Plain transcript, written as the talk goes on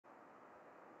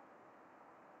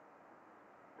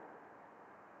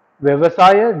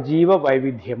వ్యవసాయ జీవ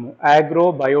వైవిధ్యము, agro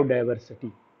biodiversity.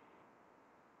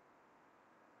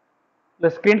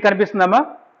 Screen కనిపిస్తుందమ్మా?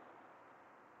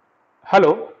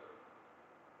 Hello,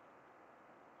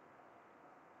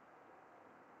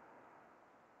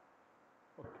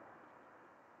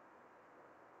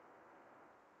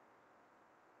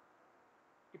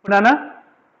 ఇప్పుడన్నా?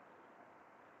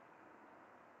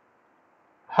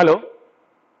 హలో,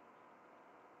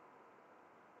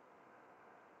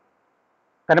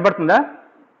 కనబడుతుందా?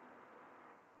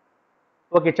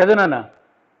 Okay, చదువునానా?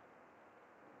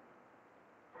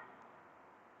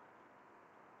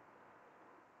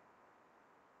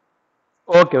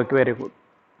 Okay okay, very good.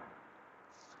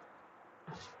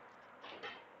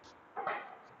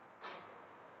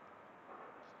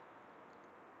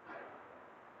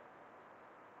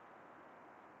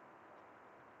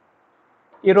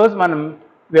 ఈరోజు మనం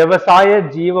వ్యవసాయ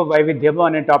జీవ వైవిధ్యము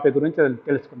అనే టాపిక్ గురించి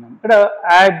తెలుసుకుందాం. ఇక్కడ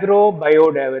అగ్రో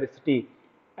బయోడైవర్సిటీ,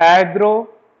 అగ్రో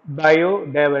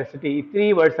బయోడైవర్సిటీ ఈ 3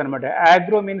 వర్డ్స్ అనమాట.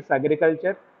 Agro means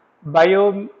agriculture,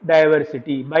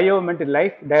 biodiversity, bio అంటే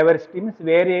life, diversity means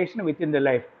variation with in the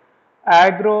life.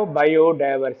 Agro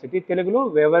biodiversity తెలుగులో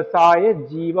వ్యవసాయ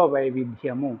జీవ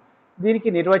వైవిధ్యము.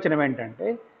 దీనికి నిర్వచనం ఏంటంటే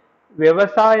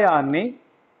వ్యవసాయాన్ని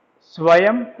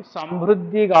స్వయం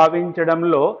సమృద్ధి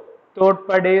గావించడంలో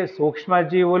తోడ్పడే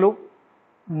సూక్ష్మజీవులు,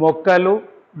 మొక్కలు,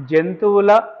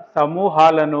 జంతువుల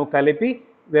సమూహాలను కలిపి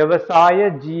వ్యవసాయ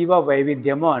జీవ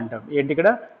వైవిధ్యము అంటాం. ఏంటి ఇక్కడ?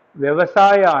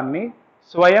 వ్యవసాయాన్ని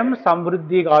స్వయం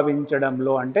సమృద్ధి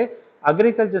గావించడంలో, అంటే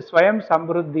అగ్రికల్చర్ స్వయం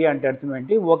సమృద్ధి అంటే అర్థం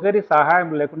ఏంటి? ఒకరి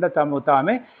సహాయం లేకుండా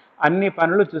తామే అన్ని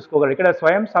పనులు చూసుకోగలరు. ఇక్కడ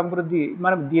స్వయం సమృద్ధి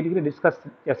మనం దీనికి డిస్కస్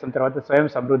చేస్తున్న తర్వాత స్వయం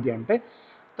సమృద్ధి అంటే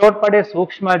తోడ్పడే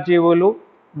సూక్ష్మజీవులు,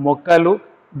 మొక్కలు,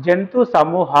 జంతు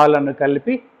సమూహాలను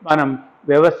కలిపి మనం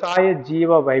వ్యవసాయ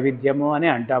జీవ వైవిధ్యము అని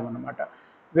అంటామన్నమాట.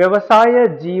 వ్యవసాయ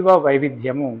జీవ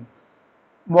వైవిధ్యము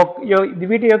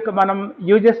వీటి యొక్క మనం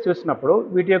యూజెస్ చూసినప్పుడు,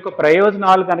 వీటి యొక్క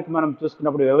ప్రయోజనాలు కనుక మనం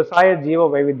చూసుకున్నప్పుడు, వ్యవసాయ జీవ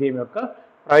వైవిధ్యం యొక్క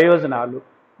ప్రయోజనాలు,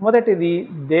 మొదటిది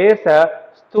దేశ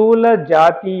స్థూల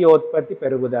జాతీయోత్పత్తి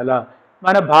పెరుగుదల.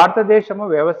 మన భారతదేశము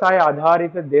వ్యవసాయ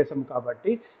ఆధారిత దేశం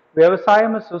కాబట్టి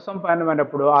వ్యవసాయం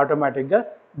సుసంపన్నమైనప్పుడు ఆటోమేటిక్గా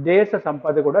దేశ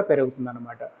సంపద కూడా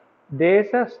పెరుగుతుందన్నమాట. దేశ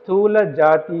స్థూల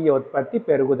జాతీయోత్పత్తి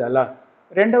పెరుగుదల.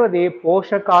 రెండవది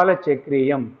పోషకాల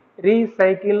చక్రీయం,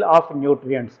 రీసైకిల్ ఆఫ్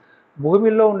న్యూట్రియంట్స్.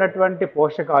 భూమిలో ఉన్నటువంటి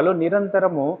పోషకాలు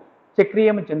నిరంతరము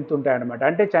చక్రీయం చెందుతుంటాయన్నమాట.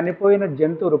 అంటే చనిపోయిన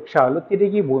జంతు వృక్షాలు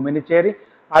తిరిగి భూమిని చేరి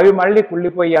అవి మళ్ళీ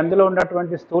కుళ్ళిపోయి అందులో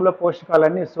ఉన్నటువంటి స్థూల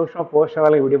పోషకాలన్నీ సూక్ష్మ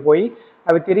పోషకాలు విడిపోయి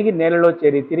అవి తిరిగి నేలలో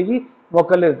చేరి తిరిగి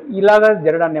మొక్కలు ఇలాగా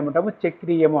జరగడాన్ని ఏమంటాము?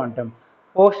 చక్రీయము అంటాం.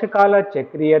 పోషకాల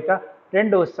చక్రీయత.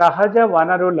 రెండు, సహజ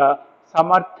వనరుల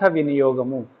సమర్థ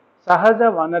వినియోగము. సహజ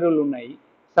వనరులు ఉన్నాయి,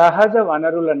 సహజ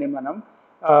వనరులని మనం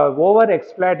ఓవర్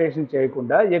ఎక్స్ప్లాయిటేషన్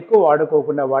చేయకుండా, ఎక్కువ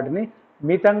వాడుకోకుండా వాటిని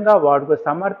మితంగా వాడుకో.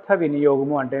 సమర్థ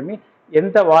వినియోగము అంటే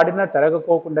ఎంత వాడినా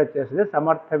తరగకోకుండా చేసేది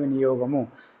సమర్థ వినియోగము.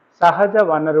 సహజ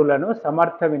వనరులను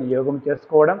సమర్థ వినియోగం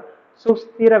చేసుకోవడం.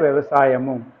 సుస్థిర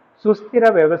వ్యవసాయము. సుస్థిర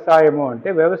వ్యవసాయము అంటే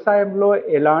వ్యవసాయంలో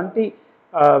ఎలాంటి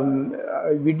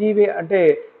అంటే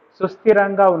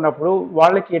సుస్థిరంగా ఉన్నప్పుడు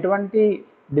వాళ్ళకి ఎటువంటి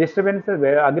డిస్టర్బెన్సెస్,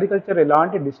 అగ్రికల్చర్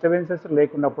ఎలాంటి డిస్టర్బెన్సెస్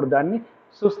లేకున్నప్పుడు దాన్ని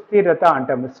సుస్థిరత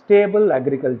అంటాము. స్టేబుల్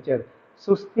అగ్రికల్చర్,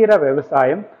 సుస్థిర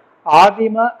వ్యవసాయం.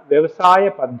 ఆదిమ వ్యవసాయ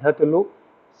పద్ధతులు,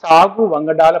 సాగు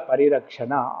వంగడాల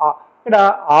పరిరక్షణ. ఇక్కడ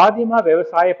ఆదిమ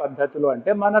వ్యవసాయ పద్ధతులు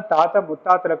అంటే మన తాత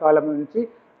ముత్తాతల కాలం నుంచి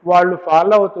వాళ్ళు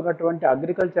ఫాలో అవుతున్నటువంటి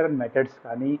అగ్రికల్చరల్ మెథడ్స్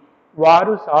కానీ,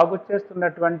 వారు సాగు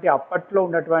చేస్తున్నటువంటి అప్పట్లో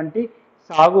ఉన్నటువంటి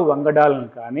సాగు వంగడాలను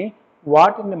కానీ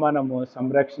వాటిని మనము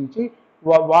సంరక్షించి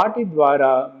వాటి ద్వారా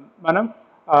మనం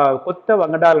కొత్త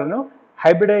వంగడాలను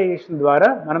హైబ్రిడైజేషన్ ద్వారా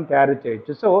మనం తయారు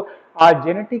చేయొచ్చు. సో ఆ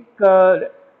జెనెటిక్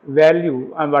వాల్యూ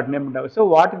వాటిని ఏమంటారు? సో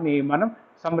వాటిని మనం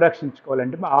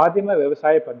సంరక్షించుకోవాలంటే ఆదిమ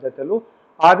వ్యవసాయ పద్ధతులు,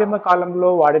 ఆదిమ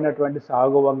కాలంలో వాడినటువంటి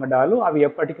సాగు వంగడాలు అవి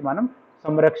ఎప్పటికీ మనం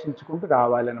సంరక్షించుకుంటూ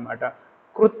రావాలన్నమాట.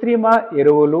 కృత్రిమ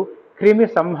ఎరువులు, క్రిమి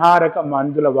సంహారక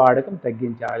మందుల వాడకం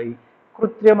తగ్గించాలి.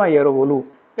 కృత్రిమ ఎరువులు.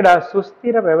 ఇక్కడ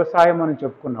సుస్థిర వ్యవసాయం అని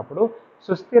చెప్పుకున్నప్పుడు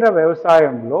సుస్థిర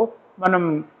వ్యవసాయంలో మనం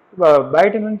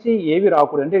బయట నుంచి ఏవి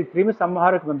రాకూడదు, అంటే క్రిమి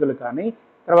సంహారక మందులు కానీ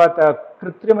తర్వాత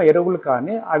కృత్రిమ ఎరువులు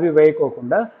కానీ అవి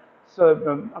వేయకోకుండా సో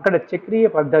అక్కడ చక్రీయ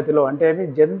పద్ధతిలో అంటే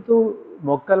జంతు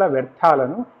మొక్కల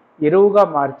వ్యర్థాలను ఎరువుగా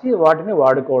మార్చి వాటిని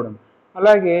వాడుకోవడం.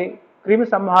 అలాగే క్రిమి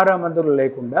సంహార మందులు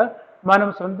లేకుండా మనం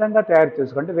సొంతంగా తయారు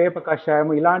చేసుకుంటే వేప కషాయం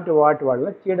ఇలాంటి వాటి వల్ల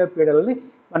చీడపీడలని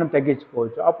మనం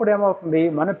తగ్గించుకోవచ్చు. అప్పుడు ఏమవుతుంది?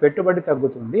 మన పెట్టుబడి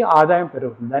తగ్గుతుంది, ఆదాయం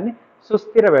పెరుగుతుంది. దాన్ని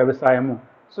సుస్థిర వ్యవసాయము.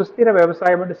 సుస్థిర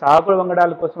వ్యవసాయం అంటే సాగు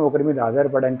వంగడాల కోసం ఒకరి మీద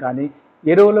ఆధారపడడం కానీ,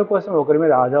 ఎరువుల కోసం ఒకరి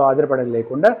మీద ఆధారపడడం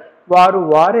లేకుండా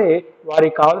వారే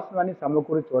వారికి కావాల్సినవన్నీ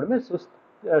సమకూర్చుకోవడమే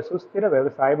సుస్థిర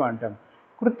వ్యవసాయం అంటాం.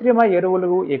 కృత్రిమ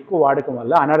ఎరువులు ఎక్కువ వాడకం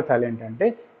వల్ల అనర్థాలు ఏంటంటే,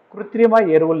 కృత్రిమ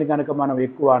ఎరువుల్ని కనుక మనం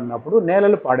ఎక్కువ వాడినప్పుడు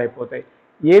నేలలు పాడైపోతాయి.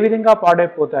 ఏ విధంగా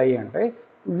పాడైపోతాయి అంటే,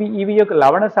 ఇవి యొక్క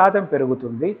లవణ శాతం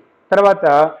పెరుగుతుంది. తర్వాత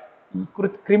ఈ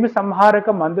క్రిమి సంహారక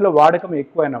మందుల వాడకం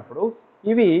ఎక్కువైనప్పుడు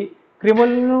ఇవి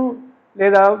క్రిములను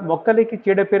లేదా మొక్కలకి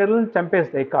చీడపీడలను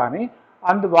చంపేస్తాయి. కానీ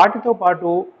వాటితో పాటు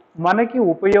మనకి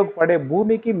ఉపయోగపడే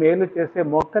భూమికి మేలు చేసే,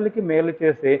 మొక్కలకి మేలు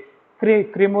చేసే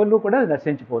క్రిములు కూడా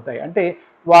నశించిపోతాయి. అంటే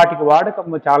వాటికి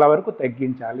వాడకము చాలా వరకు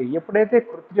తగ్గించాలి. ఎప్పుడైతే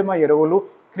కృత్రిమ ఎరువులు,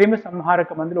 క్రిమి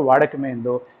సంహారక మందులు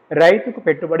వాడకమైందో రైతుకు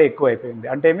పెట్టుబడి ఎక్కువైపోయింది.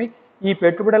 అంటే ఈ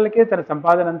పెట్టుబడులకే తన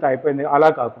సంపాదన అంతా అయిపోయింది. అలా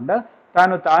కాకుండా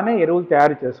తానే ఎరువులు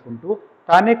తయారు చేసుకుంటూ,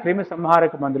 తానే క్రిమి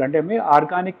సంహారక మందులు అంటే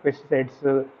ఆర్గానిక్ పెస్టిసైడ్స్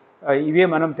ఇవే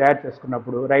మనం తయారు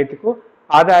చేసుకున్నప్పుడు రైతుకు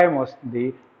ఆదాయం వస్తుంది.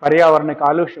 పర్యావరణ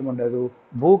కాలుష్యం ఉండదు,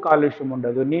 భూ కాలుష్యం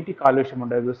ఉండదు, నీటి కాలుష్యం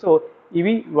ఉండదు. సో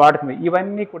ఇవి వాడుతుంది.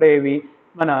 ఇవన్నీ కూడా ఇవి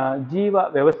మన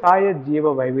వ్యవసాయ జీవ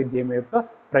వైవిధ్యం యొక్క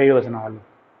ప్రయోజనాలు.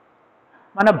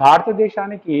 మన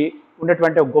భారతదేశానికి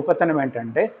ఉన్నటువంటి గొప్పతనం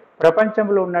ఏంటంటే,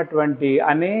 ప్రపంచంలో ఉన్నటువంటి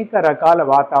అనేక రకాల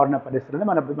వాతావరణ పరిస్థితులు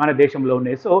మన దేశంలో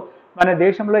ఉన్నాయి. సో మన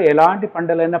దేశంలో ఎలాంటి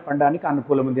పంటలైనా పండడానికి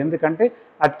అనుకూలం ఉంది. ఎందుకంటే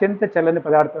అత్యంత చల్లని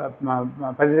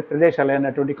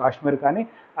ప్రదేశాలైనటువంటి కాశ్మీర్ కానీ,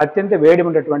 అత్యంత వేడి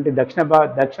ఉన్నటువంటి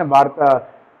దక్షిణ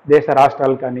భారతదేశ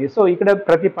రాష్ట్రాలు కానీ, సో ఇక్కడ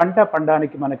ప్రతి పంట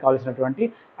పండడానికి మనకు కావాల్సినటువంటి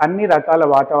అన్ని రకాల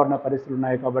వాతావరణ పరిస్థితులు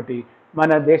ఉన్నాయి. కాబట్టి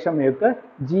మన దేశం యొక్క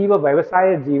వ్యవసాయ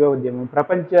జీవోద్యమం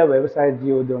ప్రపంచ వ్యవసాయ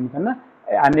జీవోద్యమం కన్నా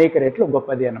అనేక రెట్లు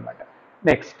గొప్పది అన్నమాట.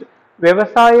 నెక్స్ట్,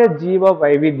 వ్యవసాయ జీవ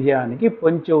వైవిధ్యానికి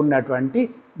పొంచి ఉన్నటువంటి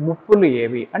ముప్పులు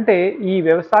ఏవి అంటే, ఈ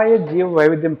వ్యవసాయ జీవ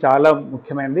వైవిధ్యం చాలా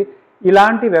ముఖ్యమైనది.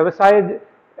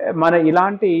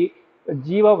 ఇలాంటి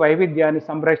జీవ వైవిధ్యాన్ని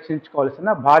సంరక్షించుకోవాల్సిన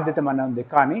బాధ్యత మన ఉంది.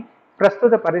 కానీ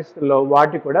ప్రస్తుత పరిస్థితుల్లో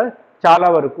వాటి కూడా చాలా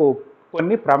వరకు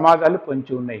కొన్ని ప్రమాదాలు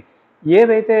పొంచి ఉన్నాయి.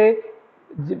 ఏవైతే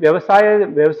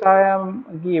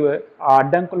వ్యవసాయానికి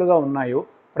అడ్డంకులుగా ఉన్నాయో,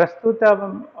 ప్రస్తుతం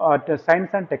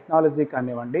సైన్స్ అండ్ టెక్నాలజీ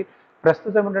కానివ్వండి,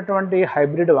 ప్రస్తుతం ఉన్నటువంటి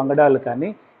హైబ్రిడ్ వంగడాలు కానీ,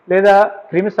 లేదా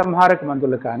క్రిమి సంహారక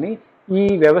మందులు కానీ ఈ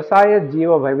వ్యవసాయ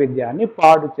జీవ వైవిధ్యాన్ని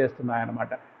పాడు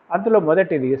చేస్తున్నాయన్నమాట. అందులో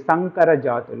మొదటిది సంకర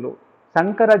జాతులు.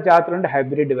 సంకర జాతులు అంటే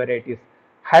హైబ్రిడ్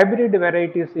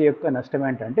వెరైటీస్ యొక్క నష్టం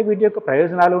ఏంటంటే, వీటి యొక్క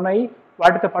ప్రయోజనాలు ఉన్నాయి,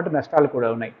 వాటితో పాటు నష్టాలు కూడా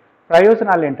ఉన్నాయి.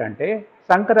 ప్రయోజనాలు ఏంటంటే,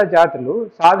 సంకర జాతులు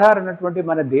సాధారణటువంటి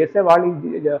మన దేశవాళీ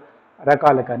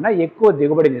రకాల కన్నా ఎక్కువ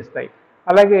దిగుబడిని ఇస్తాయి.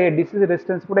 అలాగే డిసీజ్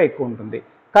రెసిస్టెన్స్ కూడా ఎక్కువ ఉంటుంది.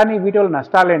 కానీ వీటి వల్ల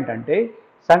నష్టాలు ఏంటంటే,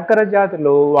 సంకర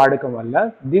జాతులు వాడకం వల్ల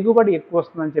దిగుబడి ఎక్కువ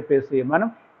వస్తుందని చెప్పేసి మనం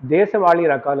దేశవాళీ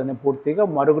రకాలను పూర్తిగా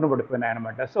మరుగున పడిపోయినాయి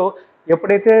అన్నమాట. సో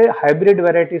ఎప్పుడైతే హైబ్రిడ్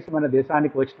వెరైటీస్ మన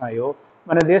దేశానికి వచ్చినాయో,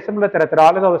 మన దేశంలో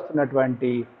తరతరాలుగా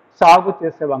వస్తున్నటువంటి సాగు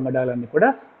చేసే వంగడాలన్నీ కూడా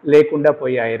లేకుండా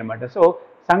పోయాయి అన్నమాట. సో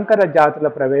సంకర జాతుల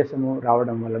ప్రవేశము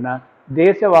రావడం వలన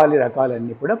దేశవాళీ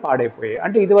రకాలన్నీ కూడా పాడైపోయాయి.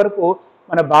 అంటే ఇదివరకు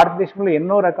మన భారతదేశంలో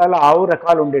ఎన్నో రకాల ఆవు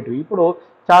రకాలు ఉండేటివి. ఇప్పుడు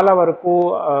చాలా వరకు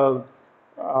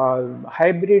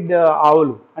హైబ్రిడ్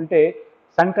ఆవులు అంటే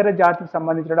సంకర జాతికి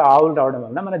సంబంధించిన ఆవులు రావడం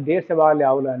వలన మన దేశవాళీ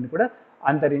ఆవులన్నీ కూడా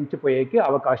అంతరించిపోయేకి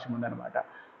అవకాశం ఉందన్నమాట.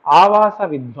 ఆవాస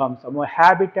విధ్వంసము,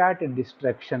 హ్యాబిటాట్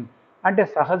డిస్ట్రక్షన్ అంటే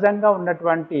సహజంగా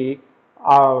ఉన్నటువంటి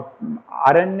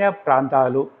అరణ్య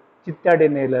ప్రాంతాలు, చిత్తడి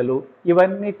నేలలు,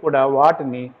 ఇవన్నీ కూడా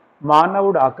వాటిని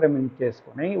మానవుడు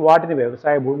ఆక్రమించేసుకొని వాటిని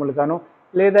వ్యవసాయ భూములుగాను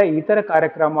లేదా ఇతర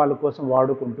కార్యక్రమాల కోసం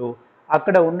వాడుకుంటూ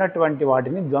అక్కడ ఉన్నటువంటి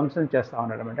వాటిని ధ్వంసం చేస్తూ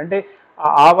ఉన్నాడు అనమాట. అంటే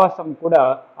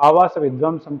ఆవాస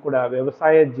విధ్వంసం కూడా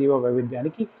వ్యవసాయ జీవ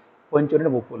వైవిధ్యానికి పొంచి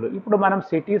ముప్పులు. ఇప్పుడు మనం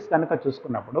సిటీస్ కనుక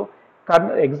చూసుకున్నప్పుడు,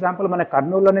 ఎగ్జాంపుల్ మన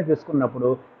కర్నూలులోనే తీసుకున్నప్పుడు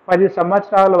 10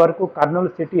 సంవత్సరాల వరకు కర్నూలు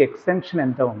సిటీ ఎక్స్టెన్షన్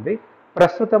ఎంత ఉంది,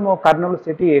 ప్రస్తుతము కర్నూలు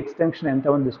సిటీ ఎక్స్టెన్షన్ ఎంత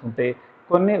ఉంది తీసుకుంటే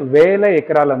కొన్ని వేల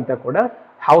ఎకరాలంతా కూడా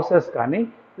హౌసెస్ కానీ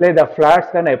లేదా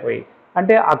ఫ్లాట్స్ కానీ అయిపోయాయి.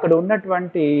 అంటే అక్కడ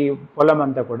ఉన్నటువంటి పొలం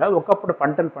అంతా కూడా ఒకప్పుడు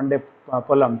పంటలు పండే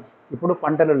పొలం ఇప్పుడు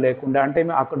పంటలు లేకుండా, అంటే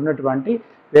అక్కడ ఉన్నటువంటి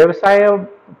వ్యవసాయ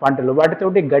పంటలు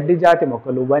వాటితోటి గడ్డి జాతి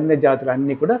మొక్కలు, వన్య జాతులు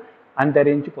అన్నీ కూడా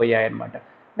అంతరించిపోయాయన్నమాట.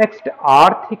 నెక్స్ట్,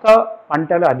 ఆర్థిక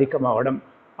పంటలు అధికం అవ్వడం.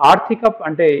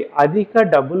 అంటే అధిక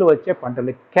డబ్బులు వచ్చే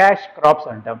పంటలు క్యాష్ క్రాప్స్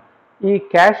అంటాం. ఈ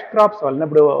క్యాష్ క్రాప్స్ వలన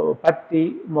ఇప్పుడు పత్తి,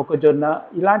 మొక్కజొన్న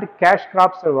ఇలాంటి క్యాష్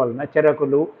క్రాప్స్ వలన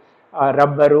చెరకులు,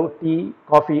 రబ్బరు, టీ,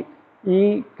 కాఫీ, ఈ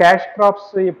క్యాష్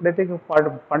క్రాప్స్ ఎప్పుడైతే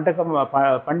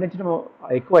పండించడం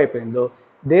ఎక్కువైపోయిందో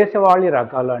దేశవాళీ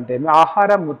రకాలు అంటే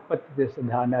ఆహారం ఉత్పత్తి చేసే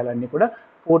ధాన్యాలన్నీ కూడా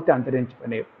పూర్తి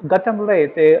అంతరించిపోయినాయి. గతంలో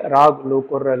అయితే రాగులు,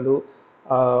 కొర్రలు,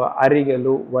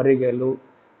 అరిగెలు, వరిగెలు,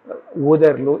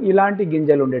 ఊదర్లు ఇలాంటి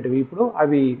గింజలు ఉండేటివి. ఇప్పుడు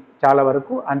అవి చాలా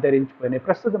వరకు అంతరించిపోయినాయి.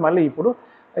 ప్రస్తుతం మళ్ళీ ఇప్పుడు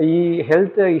ఈ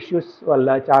హెల్త్ ఇష్యూస్ వల్ల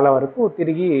చాలా వరకు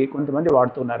తిరిగి కొంతమంది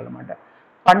వాడుతున్నారు అనమాట.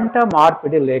 పంట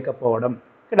మార్పిడి లేకపోవడం.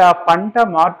 ఇక్కడ పంట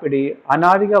మార్పిడి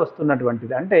అనాదిగా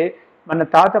వస్తున్నటువంటిది. అంటే మన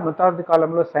ముత్తాత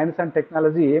కాలంలో సైన్స్ అండ్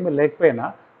టెక్నాలజీ ఏమీ లేకపోయినా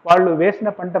వాళ్ళు వేసిన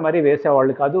పంట మరీ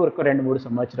వేసేవాళ్ళు కాదు, ఒక 2-3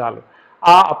 సంవత్సరాలు.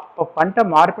 ఆ పంట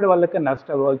మార్పిడి వల్లకి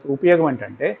ఉపయోగం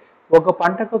ఏంటంటే, ఒక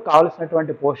పంటకు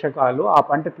కావాల్సినటువంటి పోషకాలు ఆ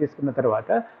పంట తీసుకున్న తర్వాత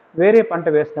వేరే పంట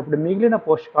వేసినప్పుడు మిగిలిన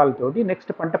పోషకాలతోటి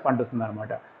నెక్స్ట్ పంట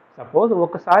పండుతుందన్నమాట. సపోజ్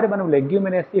ఒకసారి మనం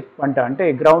లెగ్యూమినేసి పంట అంటే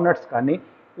గ్రౌండ్నట్స్ కానీ,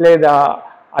 లేదా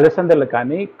అలసందలు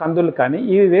కానీ, కందులు కానీ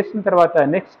ఇవి వేసిన తర్వాత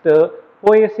నెక్స్ట్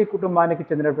పోయేసి కుటుంబానికి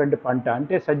చెందినటువంటి పంట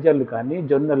అంటే సజ్జలు కానీ,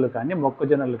 జొన్నలు కానీ,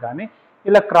 మొక్కజొన్నలు కానీ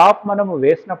ఇలా క్రాప్ మనము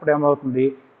వేసినప్పుడు ఏమవుతుంది,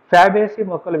 ఫ్యాబేసి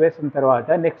మొక్కలు వేసిన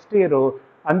తర్వాత నెక్స్ట్ ఇయర్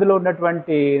అందులో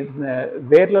ఉన్నటువంటి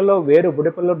వేర్లలో వేరు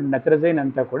బుడపల్లో నత్రజని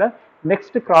అంతా కూడా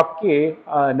నెక్స్ట్ క్రాప్కి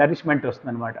నరిష్మెంట్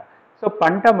వస్తుందన్నమాట. సో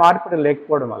పంట మార్పిడి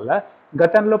లేకపోవడం వల్ల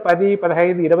గతంలో 10,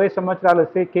 15, 20 సంవత్సరాలు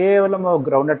వస్తే కేవలం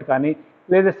గ్రౌండ్నట్ కానీ,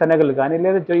 లేదా శనగలు కానీ,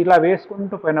 లేదా ఇలా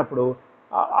వేసుకుంటూ పోయినప్పుడు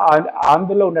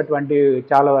అందులో ఉన్నటువంటి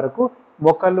చాలా వరకు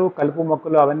మొక్కలు, కలుపు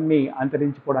మొక్కలు అవన్నీ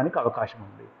అంతరించిపోవడానికి అవకాశం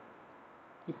ఉంది.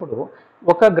 ఇప్పుడు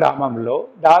ఒక గ్రామంలో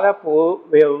దాదాపు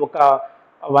ఒక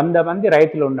 100 మంది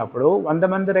రైతులు ఉన్నప్పుడు 100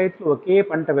 మంది రైతులు ఒకే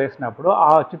పంట వేసినప్పుడు ఆ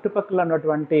చుట్టుపక్కల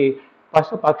ఉన్నటువంటి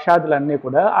పశు పక్షాదులన్నీ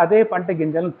కూడా అదే పంట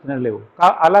గింజలను తినలేవు.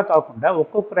 అలా కాకుండా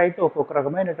ఒక్కొక్క రైతు ఒక్కొక్క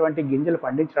రకమైనటువంటి గింజలు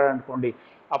పండించాడు అనుకోండి,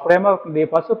 అప్పుడేమవుతుంది,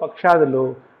 పశు పక్షాదులు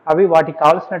అవి వాటికి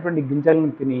కావాల్సినటువంటి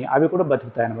గింజలను తిని అవి కూడా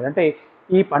బతుకుతాయి అన్నమాట. అంటే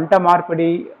ఈ పంట మార్పిడి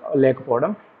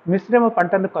లేకపోవడం, మిశ్రమ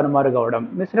పంటలు కనుమరుగవడం.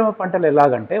 మిశ్రమ పంటలు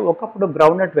ఎలాగంటే, ఒకప్పుడు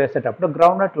గ్రౌండ్నట్ వేసేటప్పుడు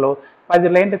గ్రౌండ్నట్లో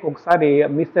 10 లైన్లకు ఒకసారి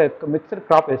మిక్సర్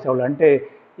క్రాప్ వేసేవాళ్ళు. అంటే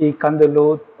ఈ కందులు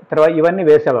తర్వాత ఇవన్నీ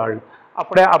వేసేవాళ్ళు.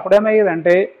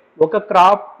 అప్పుడేమయ్యేదంటే ఒక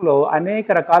క్రాప్లో అనేక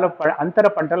రకాల అంతర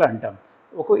పంటలు అంటాం.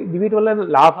 వీటి వల్ల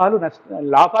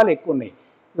లాభాలు ఎక్కువ ఉన్నాయి.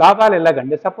 లాభాలు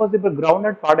ఎలాగంటే, సపోజ్ ఇప్పుడు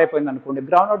గ్రౌండ్నట్ పాడైపోయింది అనుకోండి,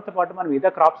 గ్రౌండ్నట్తో పాటు మనం ఇదే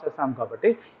క్రాప్స్ వేస్తాం కాబట్టి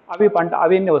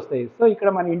అవన్నీ వస్తాయి. సో ఇక్కడ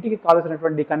మన ఇంటికి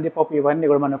కావాల్సినటువంటి కందిపప్పు ఇవన్నీ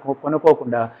కూడా మనం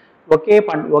కొనుక్కోకుండా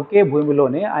ఒకే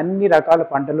భూమిలోనే అన్ని రకాల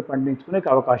పంటలు పండించుకునే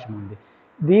అవకాశం ఉంది.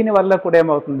 దీనివల్ల కూడా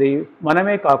ఏమవుతుంది,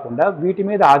 మనమే కాకుండా వీటి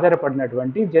మీద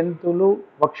ఆధారపడినటువంటి జంతువులు,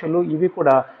 పక్షులు ఇవి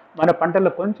కూడా మన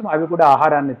పంటల్లో కొంచెం అవి కూడా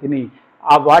ఆహారాన్ని తిని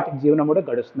వాటి జీవనం కూడా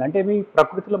గడుస్తుంది. అంటే మీ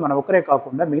ప్రకృతిలో మనం ఒకరే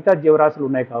కాకుండా మిగతా జీవరాశులు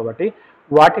ఉన్నాయి కాబట్టి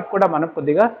వాటికి కూడా మనం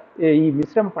కొద్దిగా ఈ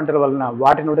మిశ్రమ పంటల వలన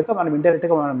వాటిని కూడా మనం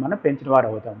ఇండైరెక్ట్గా మనం పెంచిన వారు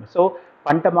అవుతాము. సో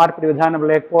పంట మార్పిడి విధానం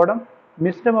లేకపోవడం,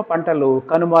 మిశ్రమ పంటలు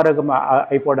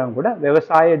అయిపోవడం కూడా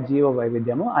వ్యవసాయ జీవ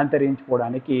వైవిధ్యము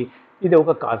అంతరించిపోవడానికి ఇది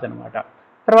ఒక కాజ్ అనమాట.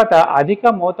 తర్వాత అధిక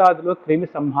మోతాదులో క్రిమి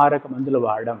సంహారక మందులు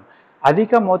వాడడం.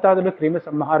 అధిక మోతాదులో క్రిమి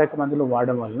సంహారక మందులు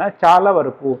వాడడం వలన చాలా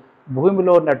వరకు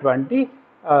భూమిలో ఉన్నటువంటి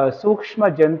సూక్ష్మ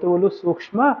జంతువులు,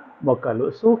 సూక్ష్మ మొక్కలు,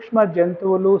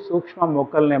 సూక్ష్మ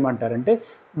మొక్కలను ఏమంటారంటే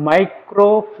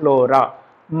మైక్రోఫ్లోరా.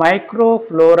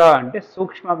 మైక్రోఫ్లోరా అంటే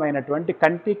సూక్ష్మమైనటువంటి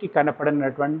కంటికి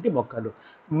కనపడినటువంటి మొక్కలు.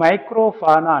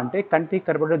 మైక్రోఫానా అంటే కంటికి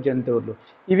కనపడే జంతువులు.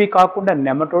 ఇవి కాకుండా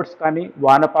నెమటోడ్స్ కానీ,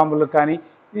 వానపాములు కానీ,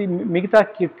 మిగతా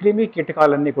క్రిమి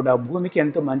కీటకాలన్నీ కూడా భూమికి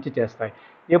ఎంతో మంచి చేస్తాయి.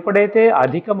 ఎప్పుడైతే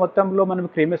అధిక మొత్తంలో మనం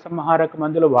క్రిమి సంహారక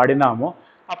మందులు వాడినామో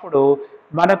అప్పుడు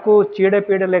మనకు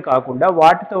చీడపీడలే కాకుండా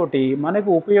వాటితోటి మనకు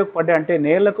ఉపయోగపడే, అంటే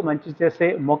నేలకు మంచి చేసే,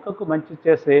 మొక్కకు మంచి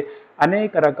చేసే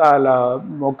అనేక రకాల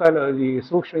మొక్కలు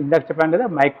ఇందాక చెప్పాను కదా,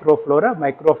 మైక్రోఫ్లోరా,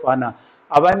 మైక్రోఫానా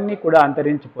అవన్నీ కూడా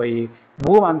అంతరించిపోయి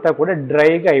భూమి అంతా కూడా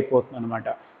డ్రైగా అయిపోతుంది అనమాట.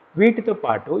 వీటితో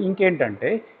పాటు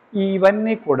ఇంకేంటంటే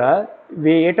ఇవన్నీ కూడా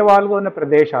ఏటవాలుగా ఉన్న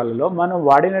ప్రదేశాలలో మనం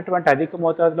వాడినటువంటి అధిక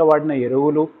మోతాదులో వాడిన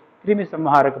ఎరువులు, క్రిమి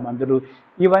సంహారక మందులు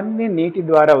ఇవన్నీ నీటి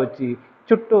ద్వారా వచ్చి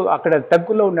చుట్టూ అక్కడ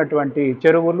తగ్గులో ఉన్నటువంటి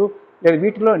చెరువులు లేదా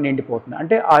వీటిలో నిండిపోతుంది.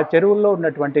 అంటే ఆ చెరువుల్లో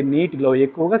ఉన్నటువంటి నీటిలో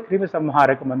ఎక్కువగా క్రిమి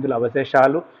సంహారక మందుల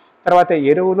అవశేషాలు, తర్వాత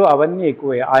ఎరువులు అవన్నీ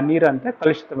ఎక్కువ, ఆ నీరంతా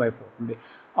కలుషితమైపోతుంది.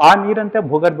 ఆ నీరంతా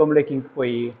భూగర్భంలోకి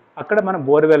ఇంకిపోయి అక్కడ మన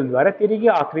బోర్వెల్ ద్వారా తిరిగి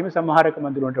ఆ క్రిమి సంహారక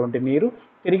మందులు ఉన్నటువంటి నీరు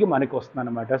తిరిగి మనకు వస్తుంది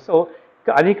అనమాట. సో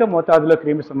అధిక మోతాదులో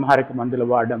క్రిమి సంహారక మందులు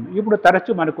వాడడం. ఇప్పుడు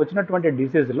తరచూ మనకు వచ్చినటువంటి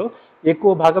డిసీజ్లో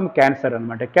ఎక్కువ భాగం క్యాన్సర్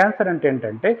అనమాట. క్యాన్సర్ అంటే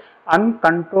ఏంటంటే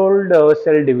అన్కంట్రోల్డ్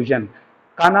సెల్ డివిజన్.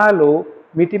 కణాలు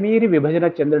మితిమీరి విభజన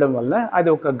చెందడం వల్ల అది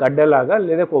ఒక గడ్డలాగా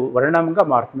లేదా ఒక వర్ణంగా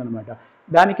మారుతుంది అనమాట.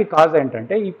 దానికి కాజ్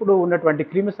ఏంటంటే ఇప్పుడు ఉన్నటువంటి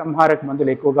క్రిమి సంహారక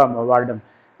మందులు ఎక్కువగా వాడడం.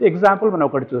 ఎగ్జాంపుల్ మనం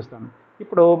ఒకటి చూస్తాం.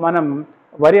 ఇప్పుడు మనం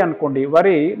వరి అనుకోండి,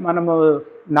 వరి మనము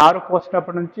నారు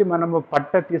పోసినప్పటి నుంచి మనము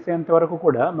పట్ట తీసేంత వరకు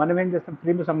కూడా మనం ఏం చేస్తాం,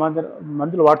 క్రిమి సంబంధ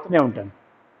మందులు వాడుతూనే ఉంటాం.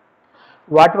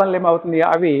 వాటి వల్ల ఏమవుతుంది,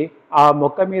 అవి ఆ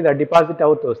మొక్క మీద డిపాజిట్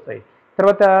అవుతూ వస్తాయి.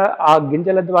 తర్వాత ఆ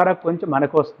గింజల ద్వారా కొంచెం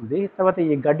మనకు వస్తుంది. తర్వాత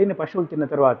ఈ గడ్డిని పశువులు తిన్న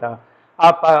తర్వాత ఆ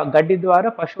గడ్డి ద్వారా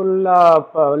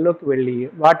పశువులలోకి వెళ్ళి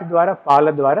వాటి ద్వారా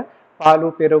పాలు,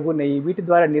 పెరుగు, నెయ్యి వీటి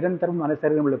ద్వారా నిరంతరం మన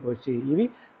శరీరంలోకి వచ్చి ఇవి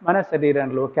మన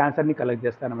శరీరంలో క్యాన్సర్ని కలెక్ట్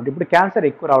చేస్తారన్నమాట. ఇప్పుడు క్యాన్సర్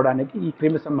ఎక్కువ రావడానికి ఈ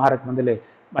క్రిమి సంహారక మందులే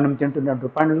మనం తింటున్నట్టు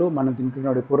పండ్లు, మనం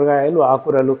తింటున్నట్టు కూరగాయలు,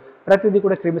 ఆకుకూరలు ప్రతిదీ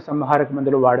కూడా క్రిమి సంహారక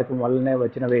మందులు వాడకం వల్లనే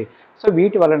వచ్చినవే. సో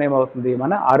వీటి వలన ఏమవుతుంది,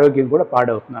 మన ఆరోగ్యం కూడా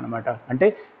పాడవుతుంది అనమాట. అంటే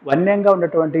వన్యంగా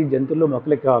ఉన్నటువంటి జంతువులు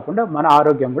మొక్కలకి కాకుండా మన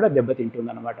ఆరోగ్యం కూడా దెబ్బతింటుంది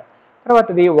అనమాట.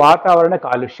 తర్వాతది వాతావరణ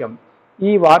కాలుష్యం.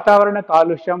 ఈ వాతావరణ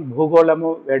కాలుష్యం,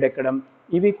 భూగోళము వేడెక్కడం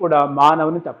ఇవి కూడా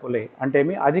మానవుని తప్పులే. అంటే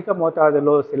అధిక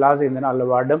మోతాదులో శిలాజ ఇంధనాలు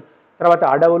వాడడం, తర్వాత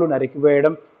అడవులు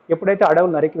నరికివేయడం. ఎప్పుడైతే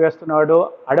అడవులు నరికివేస్తున్నాడో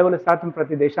అడవుల శాతం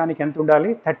ప్రతి దేశానికి ఎంత ఉండాలి,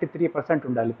 33%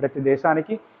 ఉండాలి. ప్రతి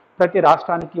దేశానికి, ప్రతి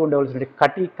రాష్ట్రానికి ఉండవలసిన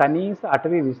కనీస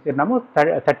అటవీ విస్తీర్ణము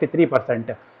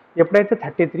 33%. ఎప్పుడైతే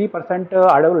 33%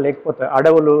 అడవులు లేకపోతే,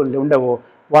 అడవులు ఉండవో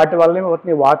వాటి వల్ల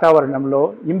ఏమవుతుంది, వాతావరణంలో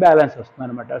ఇంబ్యాలెన్స్ వస్తుంది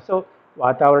అనమాట. సో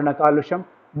వాతావరణ కాలుష్యం,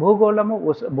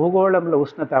 భూగోళంలో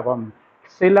ఉష్ణతాపం,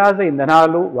 శిలాజ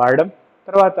ఇంధనాలు వాడడం,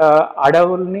 తర్వాత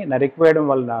అడవుల్ని నరికివేయడం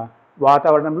వలన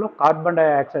వాతావరణంలో కార్బన్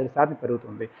డైఆక్సైడ్ శాతం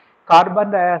పెరుగుతుంది.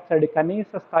 కార్బన్ డైఆక్సైడ్ కనీస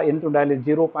స్థాయి ఎంత ఉండాలి,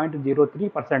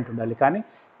 0.03% ఉండాలి. కానీ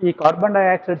ఈ కార్బన్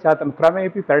డైఆక్సైడ్ శాతం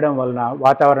క్రమేపీ పెరగడం వలన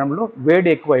వాతావరణంలో వేడి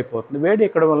ఎక్కువైపోతుంది. వేడి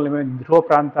ఎక్కడం వలన ధ్రువ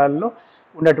ప్రాంతాల్లో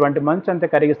ఉన్నటువంటి మంచు అంతా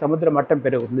కరిగి సముద్ర మట్టం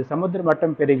పెరుగుతుంది. సముద్ర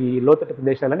మట్టం పెరిగి లోతట్టు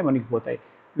ప్రదేశాలని మునిగిపోతాయి.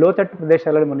 లోతట్టు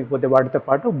ప్రదేశాలను మునిగిపోతే వాటితో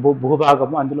పాటు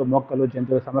భూభాగము, అందులో మొక్కలు,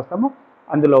 జంతువుల సమస్తము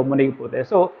అందులో మునిగిపోతాయి.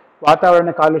 సో వాతావరణ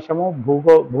కాలుష్యము,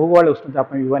 భూగోళ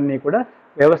ఉష్ణతాపం ఇవన్నీ కూడా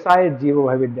వ్యవసాయ జీవ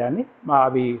వైవిధ్యాన్ని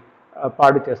అవి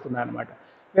పాడు చేస్తున్నాయి అన్నమాట.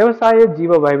 వ్యవసాయ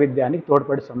జీవ వైవిధ్యానికి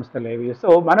తోడ్పడే సంస్థలు ఏవి? సో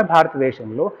మన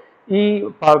భారతదేశంలో ఈ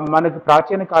మనకు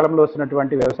ప్రాచీన కాలంలో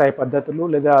వస్తున్నటువంటి వ్యవసాయ పద్ధతులు,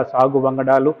 లేదా సాగు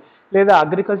వంగడాలు, లేదా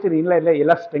అగ్రికల్చర్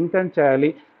ఇలా స్ట్రెంగ్తన్ చేయాలి,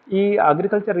 ఈ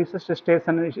అగ్రికల్చర్ రీసెర్చ్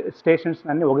స్టేషన్స్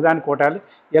అన్ని ఒకదాని కోటాలి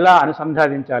ఎలా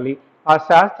అనుసంధానించాలి, ఆ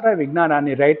శాస్త్ర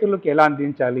విజ్ఞానాన్ని రైతులకు ఎలా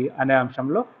అందించాలి అనే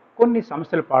అంశంలో కొన్ని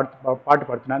సమస్యలు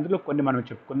పాటుపడుతున్నాయి. అందులో కొన్ని మనం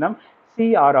చెప్పుకుందాం.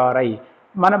 CRRI,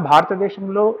 మన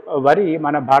భారతదేశంలో వరి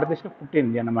మన భారతదేశంలో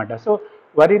పుట్టింది అన్నమాట. సో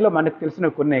వరిలో మనకు తెలిసిన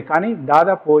కొన్ని, కానీ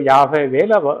దాదాపు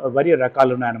 50,000 వరి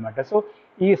రకాలు ఉన్నాయన్నమాట. సో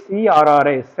ఈ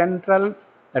CRRI, central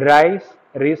rice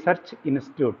research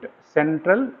institute,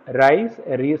 central rice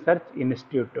research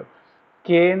institute,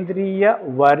 కేంద్రీయ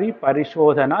వరి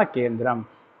పరిశోధనా కేంద్రం,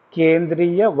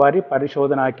 కేంద్రీయ వరి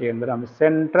పరిశోధనా కేంద్రం,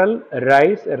 central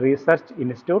rice research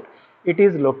institute. It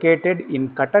is located in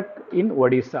Cuttack in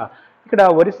Odisha. ఇక్కడ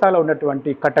ఒరిస్సాలో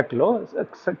ఉన్నటువంటి కటక్లో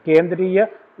కేంద్రీయ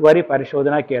వరి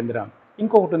పరిశోధనా కేంద్రం.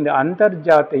 ఇంకొకటి ఉంది,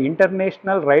 అంతర్జాతీయ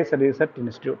ఇంటర్నేషనల్ రైస్ రీసెర్చ్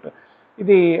ఇన్స్టిట్యూట్.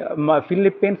 ఇది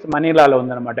ఫిలిప్పీన్స్ మనీలాలో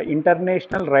ఉందన్నమాట.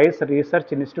 International rice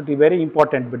research institute very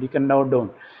important, but you can note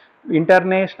down.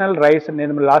 International rice,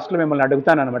 నేను లాస్ట్లో మిమ్మల్ని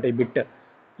అడుగుతాను అనమాట ఈ bit.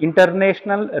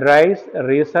 International rice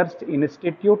research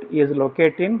institute is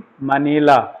located in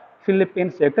Manila,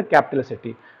 Philippines యొక్క క్యాపిటల్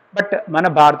సిటీ. బట్ మన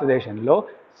భారతదేశంలో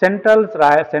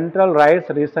సెంట్రల్ రైస్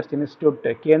రీసెర్చ్ ఇన్స్టిట్యూట్,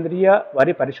 కేంద్రీయ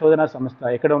వరి పరిశోధనా సంస్థ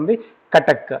ఎక్కడ ఉంది,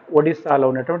 కటక్, ఒడిస్సాలో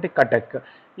ఉన్నటువంటి కటక్.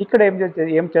 ఇక్కడ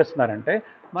ఏం చేస్తున్నారంటే,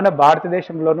 మన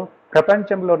భారతదేశంలోను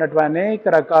ప్రపంచంలో ఉన్నటువంటి అనేక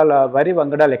రకాల వరి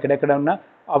వంగడాలు ఎక్కడెక్కడ ఉన్నా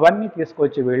అవన్నీ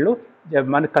తీసుకొచ్చి వీళ్ళు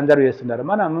మనకు కన్జర్వ్ చేస్తున్నారు.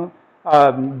 మనం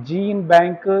జీన్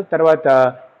బ్యాంక్, తర్వాత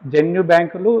జన్యు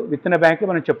బ్యాంకులు, విత్తన బ్యాంకులు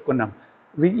మనం చెప్పుకున్నాం.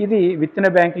 ఇది విత్తన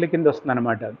బ్యాంకుల కింద వస్తుంది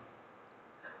అనమాట.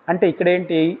 అంటే ఇక్కడ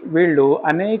ఏంటి, వీళ్ళు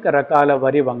అనేక రకాల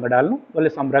వరి వంగడాలను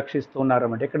వాళ్ళు సంరక్షిస్తున్నారు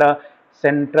అన్నమాట. ఇక్కడ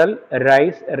సెంట్రల్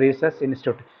రైస్ రీసెర్చ్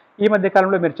ఇన్స్టిట్యూట్. ఈ మధ్య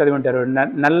కాలంలో మీరు చదివి ఉంటారు,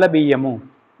 నల్ల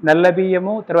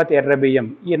బియ్యము, తర్వాత ఎర్ర బియ్యం.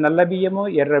 ఈ నల్ల బియ్యము,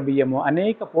 ఎర్ర బియ్యము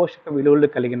అనేక పోషక విలువలు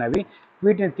కలిగినవి.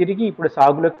 వీటిని తిరిగి ఇప్పుడు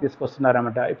సాగులోకి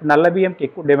తీసుకొస్తున్నారన్నమాట. ఇప్పుడు నల్ల బియ్యంకి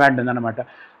ఎక్కువ డిమాండ్ ఉందన్నమాట.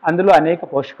 అందులో అనేక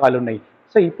పోషకాలు ఉన్నాయి.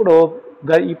 సో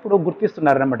ఇప్పుడు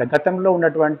గుర్తిస్తున్నారన్నమాట. గతంలో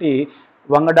ఉన్నటువంటి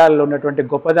వంగడాల్లో ఉన్నటువంటి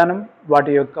గొప్పదనం,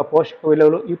 వాటి యొక్క పోషక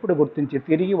విలువలు ఇప్పుడు గుర్తించి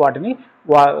తిరిగి వాటిని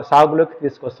సాగులోకి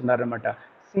తీసుకొస్తున్నారన్నమాట.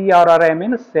 CRRI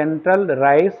means central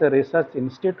rice research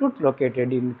institute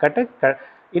located in Cuttack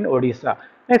in Odisha.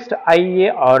 Next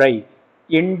IARI,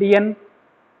 Indian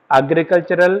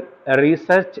agricultural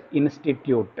research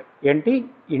institute. ఏంటి,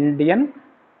 Indian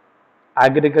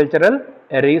agricultural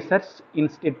research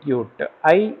institute,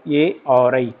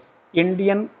 IARI,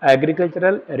 Indian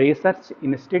agricultural research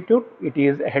institute. It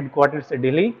is head quarters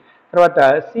Delhi. తర్వాత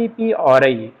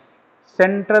CPRI,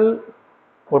 central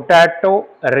potato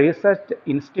research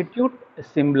institute,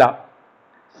 Shimla,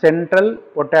 central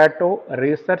potato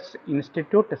research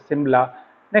institute, Shimla.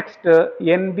 Next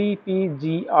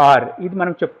NBPGR, ఇది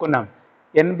మనం చెప్పుకున్నాం.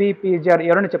 NBPGR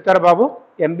ఎవరైనా చెప్తారా బాబు?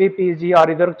 NBPGR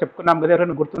ఇదివరకు చెప్పుకున్నాం కదా,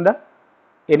 ఎవరైనా గుర్తుందా?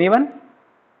 ఎనీవన్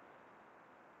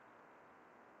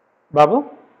బాబు?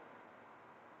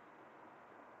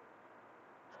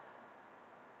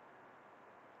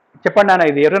 చెప్పండి నాన్న,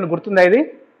 ఇది ఎవరైనా గుర్తుందా ఇది?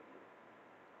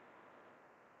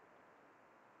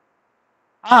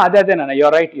 అదే నాన్న,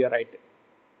 యువర్ రైట్.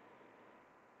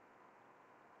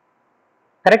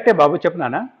 కరెక్టే బాబు, చెప్పు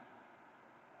నాన్న.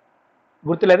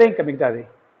 గుర్తులేదే ఇంకా మిగతాది?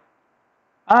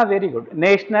 Very good.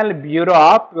 National bureau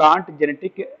of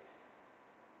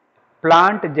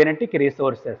plant genetic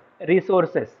resources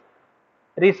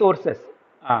resources.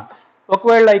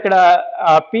 ఒకవేళ ఇక్కడ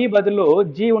పి బదులు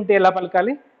జీ ఉంటే ఎలా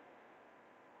పలకాలి?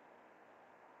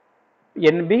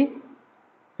 ఎన్బి.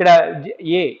 ఇక్కడ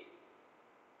ఏ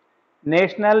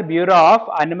national bureau of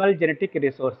animal genetic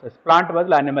resources, plant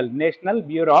బదులు animal, national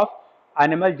bureau of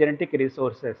animal genetic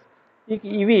resources.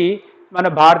 ఇవి మన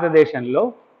భారతదేశంలో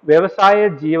వ్యవసాయ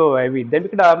జీవ వైవిధ్యం.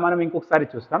 ఇక్కడ మనం ఇంకొకసారి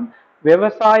చూస్తాం,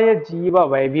 వ్యవసాయ జీవ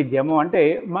వైవిధ్యము అంటే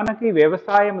మనకి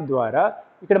వ్యవసాయం ద్వారా,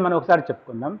 ఇక్కడ మనం ఒకసారి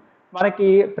చెప్పుకుందాం, మనకి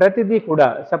ప్రతిదీ కూడా,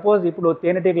 సపోజ్ ఇప్పుడు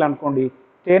తేనెటీగలు అనుకోండి,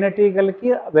 తేనెటీగలకి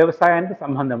వ్యవసాయానికి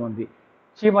సంబంధం ఉంది,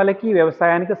 చీమలకి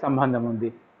వ్యవసాయానికి సంబంధం ఉంది,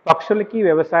 పక్షులకి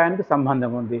వ్యవసాయానికి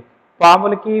సంబంధం ఉంది,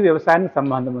 పాములకి వ్యవసాయానికి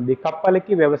సంబంధం ఉంది,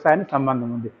 కప్పలకి వ్యవసాయానికి సంబంధం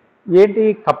ఉంది. ఏంటి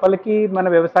కప్పలకి మన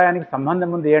వ్యవసాయానికి సంబంధం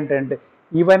ఉంది ఏంటంటే,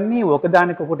 ఇవన్నీ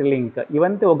ఒకదానికొకటి లింక్,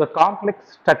 ఇవంతా ఒక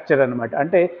కాంప్లెక్స్ స్ట్రక్చర్ అనమాట.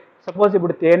 అంటే సపోజ్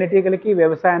ఇప్పుడు తేనెటీగలకి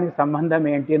వ్యవసాయానికి సంబంధం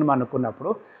ఏంటి అని మనం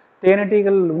అనుకున్నప్పుడు,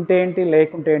 తేనెటీగలు ఉంటే ఏంటి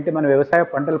లేకుంటే ఏంటి, మన వ్యవసాయ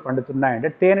పంటలు పండుతున్నాయంటే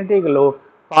తేనెటీగలు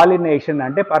పాలినేషన్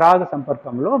అంటే పరాగ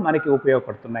సంపర్కంలో మనకి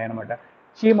ఉపయోగపడుతున్నాయి అనమాట.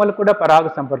 చీమలు కూడా పరాగ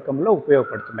సంపర్కంలో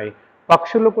ఉపయోగపడుతున్నాయి,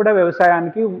 పక్షులు కూడా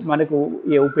వ్యవసాయానికి మనకు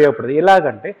ఉపయోగపడుతుంది.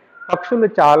 ఎలాగంటే పక్షులు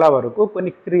చాలా వరకు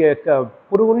కొన్ని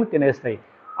పురుగులను తినేస్తాయి.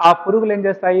 ఆ పురుగులు ఏం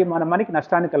చేస్తాయి, మనకి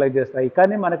నష్టాన్ని కలుగజేస్తాయి.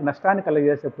 కానీ మనకు నష్టాన్ని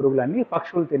కలుగజేసే పురుగులన్నీ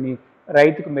పక్షులు తిని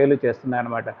రైతుకు మేలు చేస్తున్నాయి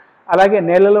అనమాట. అలాగే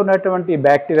నేలలో ఉన్నటువంటి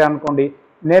బ్యాక్టీరియా అనుకోండి,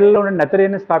 నేలలో ఉన్న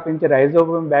నత్రజని స్థాపించే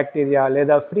రైజోబియం బ్యాక్టీరియా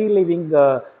లేదా free living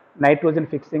nitrogen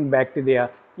fixing bacteria,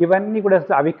 ఇవన్నీ కూడా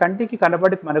అవి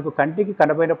మనకు కంటికి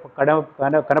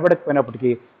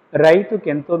కనబడకపోయినప్పటికీ రైతుకి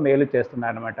ఎంతో మేలు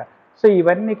చేస్తున్నాయి అనమాట. సో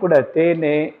ఇవన్నీ కూడా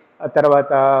తేనె,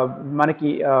 తర్వాత మనకి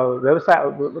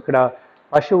ఇక్కడ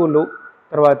పశువులు,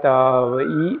 తర్వాత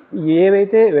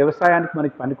ఏవైతే వ్యవసాయానికి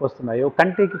మనకి పనికొస్తున్నాయో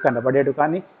కంటికి కనబడేవి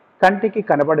కానీ కంటికి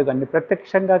కనబడు కానీ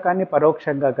ప్రత్యక్షంగా కానీ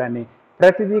పరోక్షంగా కానీ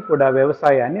ప్రతిదీ కూడా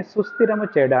వ్యవసాయాన్ని సుస్థిరము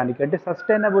చేయడానికి, అంటే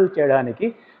సస్టైనబుల్ చేయడానికి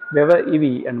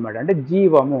ఇవి అన్నమాట. అంటే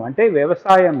జీవము అంటే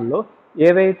వ్యవసాయంలో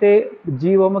ఏవైతే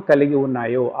జీవము కలిగి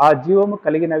ఉన్నాయో ఆ జీవము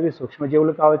కలిగినవి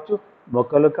సూక్ష్మజీవులు కావచ్చు,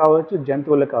 మొక్కలు కావచ్చు,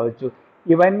 జంతువులు కావచ్చు.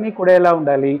 ఇవన్నీ కూడా ఎలా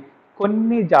ఉండాలి,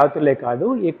 కొన్ని జాతులే కాదు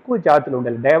ఎక్కువ జాతులు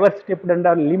ఉండాలి. డైవర్సిటీ ఎప్పుడు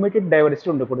ఉండాలి, లిమిటెడ్ డైవర్సిటీ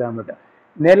ఉండకూడదు అనమాట.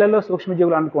 నేలలో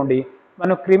సూక్ష్మజీవులు అనుకోండి,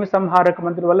 మనం క్రిమి సంహారక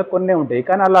మందుల వల్ల కొన్నే ఉంటాయి,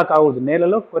 కానీ అలా కావద్దు.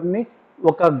 నేలలో కొన్ని,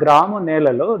 1 గ్రాము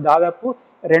నేలలో దాదాపు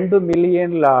 2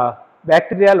 మిలియన్ల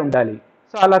బ్యాక్టీరియాలు ఉండాలి.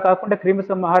 సో అలా కాకుండా క్రిమి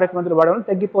సంహారక మందులు వాడడం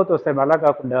తగ్గిపోతూ వస్తాయి. అలా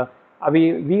కాకుండా అవి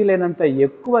వీలైనంత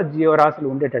ఎక్కువ జీవరాశులు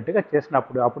ఉండేటట్టుగా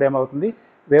చేసినప్పుడు అప్పుడు ఏమవుతుంది,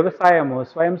 వ్యవసాయము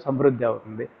స్వయం సమృద్ధి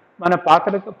అవుతుంది. మన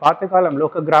పాతకాలంలో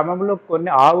ఒక గ్రామంలో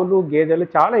కొన్ని ఆవులు గేదెలు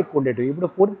చాలా ఎక్కువ ఉండేవి, ఇప్పుడు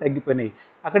పూర్తి తగ్గిపోయినాయి.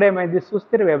 అక్కడ ఏమైంది,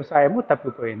 సుస్థిర వ్యవసాయము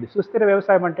తప్పిపోయింది. సుస్థిర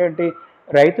వ్యవసాయం అంటే ఏంటి,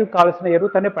 రైతుకు కావాల్సిన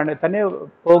ఎరువు తనే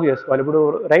పోగు చేసుకోవాలి. ఇప్పుడు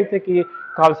రైతుకి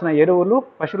కావాల్సిన ఎరువులు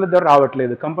పశువుల ద్వారా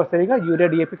రావట్లేదు, కంపల్సరీగా యూరియా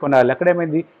డిఏపి కొనాలి. అక్కడ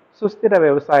ఏమైంది, సుస్థిర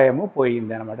వ్యవసాయము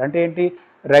పోయింది అనమాట. అంటే ఏంటి,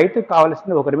 రైతుకు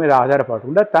కావాల్సిన ఒకరి మీద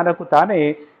ఆధారపడకుండా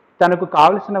తనకు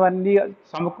కావలసినవన్నీ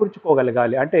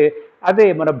సమకూర్చుకోగలగాలి. అంటే అదే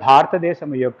మన భారతదేశం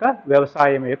యొక్క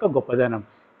వ్యవసాయం యొక్క గొప్పదనం.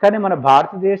 కానీ మన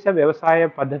భారతదేశ వ్యవసాయ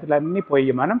పద్ధతులన్నీ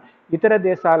పోయి మనం ఇతర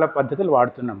దేశాల పద్ధతులు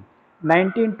వాడుతున్నాం.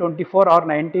 1924 ఆర్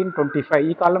 1925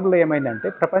 ఈ కాలంలో ఏమైందంటే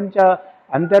ప్రపంచ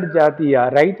అంతర్జాతీయ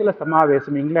రైతుల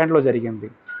సమావేశం ఇంగ్లాండ్లో జరిగింది.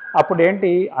 అప్పుడు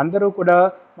ఏంటి, అందరూ కూడా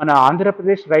మన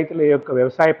ఆంధ్రప్రదేశ్ రైతుల యొక్క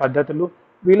వ్యవసాయ పద్ధతులు,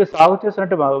 వీళ్ళు సాగు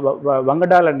చేసినట్టు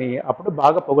వంగడాలని అప్పుడు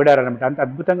బాగా పొగిడారనమాట. అంత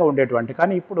అద్భుతంగా ఉండేటువంటి.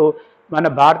 కానీ ఇప్పుడు మన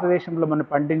భారతదేశంలో మనం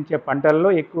పండించే పంటల్లో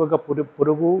ఎక్కువగా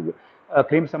పురుగు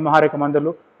క్రిమి సంహారక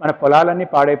మందులు, మన పొలాలన్నీ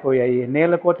పాడైపోయాయి,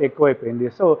 నేల కోత ఎక్కువైపోయింది.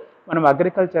 సో మనం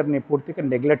అగ్రికల్చర్ని పూర్తిగా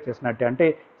నెగ్లెక్ట్ చేసినట్టే. అంటే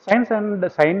సైన్స్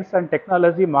అండ్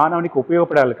టెక్నాలజీ మానవునికి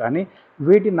ఉపయోగపడాలి, కానీ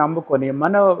వీటిని నమ్ముకొని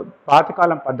మన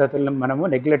పాతకాలం పద్ధతులను మనము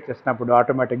నెగ్లెక్ట్ చేసినప్పుడు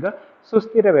ఆటోమేటిక్గా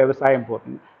సుస్థిర వ్యవసాయం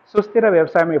పోతుంది. సుస్థిర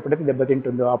వ్యవసాయం ఎప్పుడైతే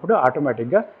దెబ్బతింటుందో అప్పుడు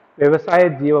ఆటోమేటిక్గా వ్యవసాయ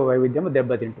జీవ వైవిధ్యం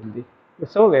దెబ్బతింటుంది.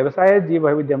 సో వ్యవసాయ జీవ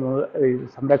వైవిధ్యం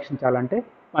సంరక్షించాలంటే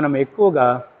మనం ఎక్కువగా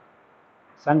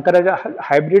సంకరజ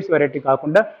హైబ్రిడ్స్ వెరైటీ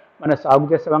కాకుండా మన సాగు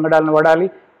చేసే వంగడాలను వాడాలి,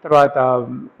 తర్వాత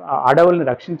అడవులను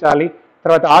రక్షించాలి,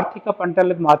 తర్వాత ఆర్థిక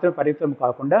పంటలకు మాత్రమే పరిమితం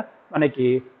కాకుండా మనకి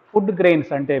ఫుడ్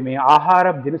గ్రెయిన్స్ అంటే ఆహార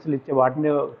దినుసులు ఇచ్చే వాటిని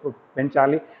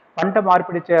పెంచాలి, పంట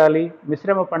మార్పిడి చేయాలి,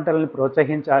 మిశ్రమ పంటలను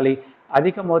ప్రోత్సహించాలి,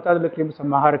 అధిక మోతాదులో క్రిమి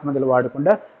సంహారక మందులు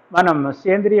వాడకుండా మనం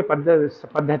సేంద్రియ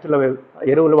పద్ధతిలో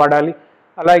ఎరువులు వాడాలి.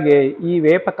 అలాగే ఈ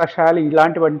వేప కషాయాలు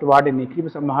ఇలాంటివంటి వాటిని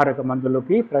క్రిమి సంహారక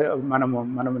మందులకి మనం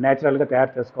న్యాచురల్గా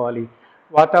తయారు చేసుకోవాలి.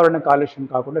 వాతావరణ కాలుష్యం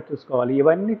కాకుండా చూసుకోవాలి.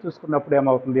 ఇవన్నీ చూసుకున్నప్పుడు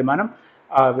ఏమవుతుంది, మనం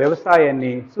ఆ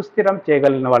వ్యవసాయాన్ని సుస్థిరం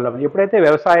చేయగలిగిన వాళ్ళం. ఎప్పుడైతే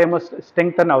వ్యవసాయం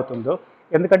స్ట్రెంగ్తన్ అవుతుందో,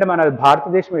 ఎందుకంటే మన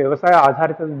భారతదేశం వ్యవసాయ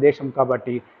ఆధారిత దేశం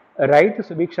కాబట్టి రైతు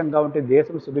సుభిక్షంగా ఉంటే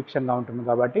దేశం సుభిక్షంగా ఉంటుంది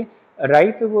కాబట్టి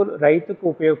రైతుకు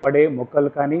ఉపయోగపడే మొక్కలు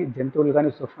కానీ జంతువులు కానీ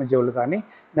సూక్ష్మజీవులు కానీ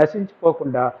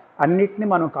నశించిపోకుండా అన్నిటిని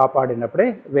మనం కాపాడినప్పుడే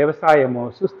వ్యవసాయము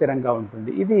సుస్థిరంగా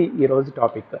ఉంటుంది. ఇది ఈరోజు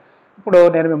టాపిక్. ఇప్పుడు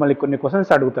నేను మిమ్మల్ని కొన్ని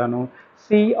క్వశ్చన్స్ అడుగుతాను.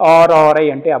 సిఆర్ఆర్ఐ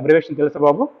అంటే అబ్రివేషన్ తెలుసా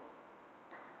బాబు?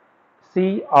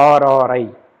 CRRI.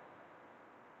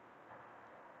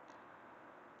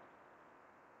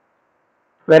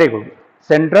 Very good.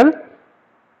 Central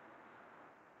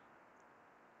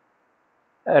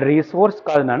resource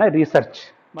కాదు నాన్న, రీసెర్చ్.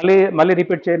 మళ్ళీ మళ్ళీ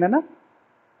రిపీట్ చేయండి నాన్న.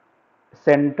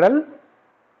 Central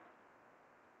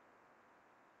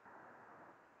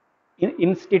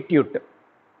institute.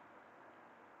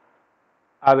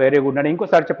 వెరీ గుడ్ అండి.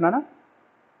 ఇంకోసారి చెప్పినానా?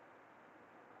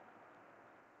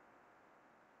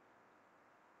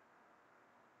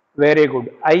 Very good.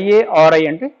 ఐఏఆర్ఐ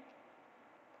అంటే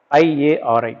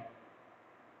IARI.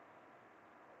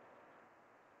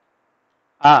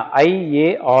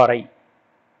 IARI.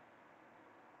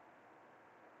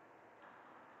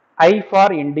 I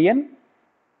far Indian.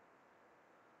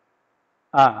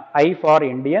 I far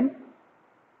Indian.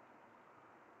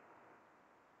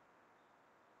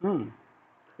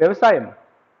 వ్యవసాయం.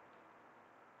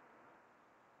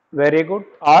 Very good.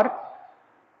 Are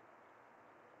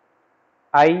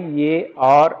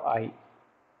IARI.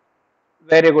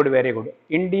 Very good, very good.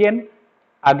 Indian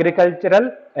agricultural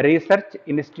research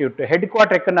institute. Head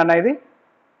quarter ఎక్కడన్నా ఇది?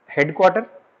 హెడ్ క్వార్టర్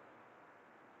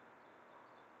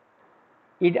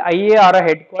ఇది IARI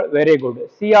head quarter. Very good.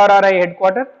 CRRI head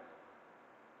quarter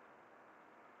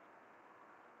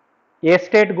ఏ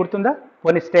state గుర్తుందా?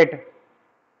 కొన్ని state.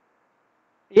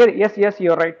 Yes yes,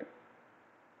 your right.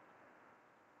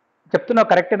 చెప్తున్నావు,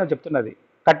 కరెక్టే నువ్వు చెప్తున్నది.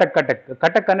 కటక్. కటక్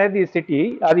కటక్ అనేది సిటీ.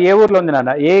 అది ఏ ఊర్లో ఉంది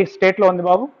నాన్న? ఏ స్టేట్లో ఉంది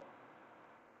బాబు?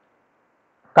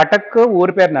 కటక్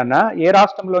ఊరి పేరు నాన్న. ఏ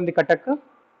రాష్ట్రంలో ఉంది Cuttack?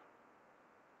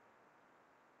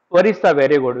 Orissa.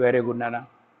 Very good, very good నాన్న.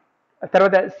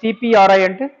 తర్వాత సిపిఆర్ఐ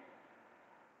అంటే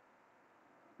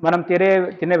మనం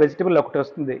తినే వెజిటబుల్ ఒకటి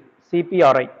వస్తుంది,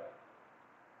 సిపిఆర్ఐ.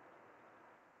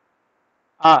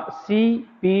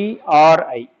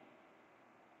 సిపిఆర్ఐ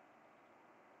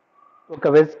ఒక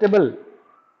వెజిటబుల్.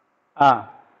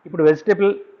 ఇప్పుడు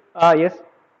వెజిటబుల్. ఎస్.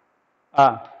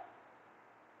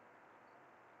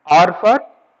 ఆర్ ఫర్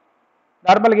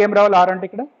నార్మల్గా ఏం రావాలి? ఆర్ అంటే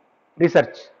ఇక్కడ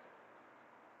research.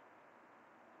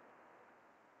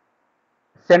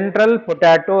 Central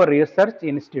potato research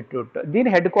institute. దీని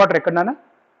హెడ్ క్వార్టర్ ఎక్కడన్నా?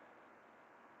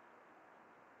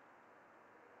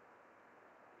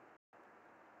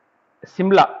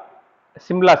 సిమ్లా.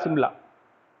 సిమ్లా. సిమ్లా.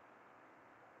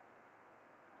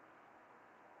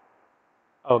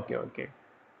 Okay, okay.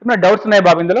 ఏమైనా డౌట్స్ ఉన్నాయి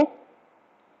బాబు ఇందులో?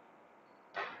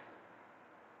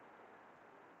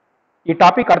 ఈ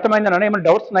టాపిక్ అర్థమైందన్నా? ఏమైనా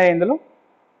డౌట్స్ ఉన్నాయా ఇందులో?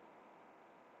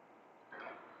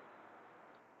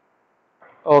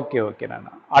 ఓకే, ఓకే నాన్న.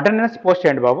 అటెండెన్స్ పోస్ట్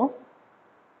చేయండి బాబు.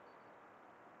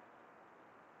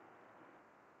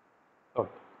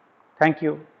 Okay, thank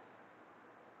you.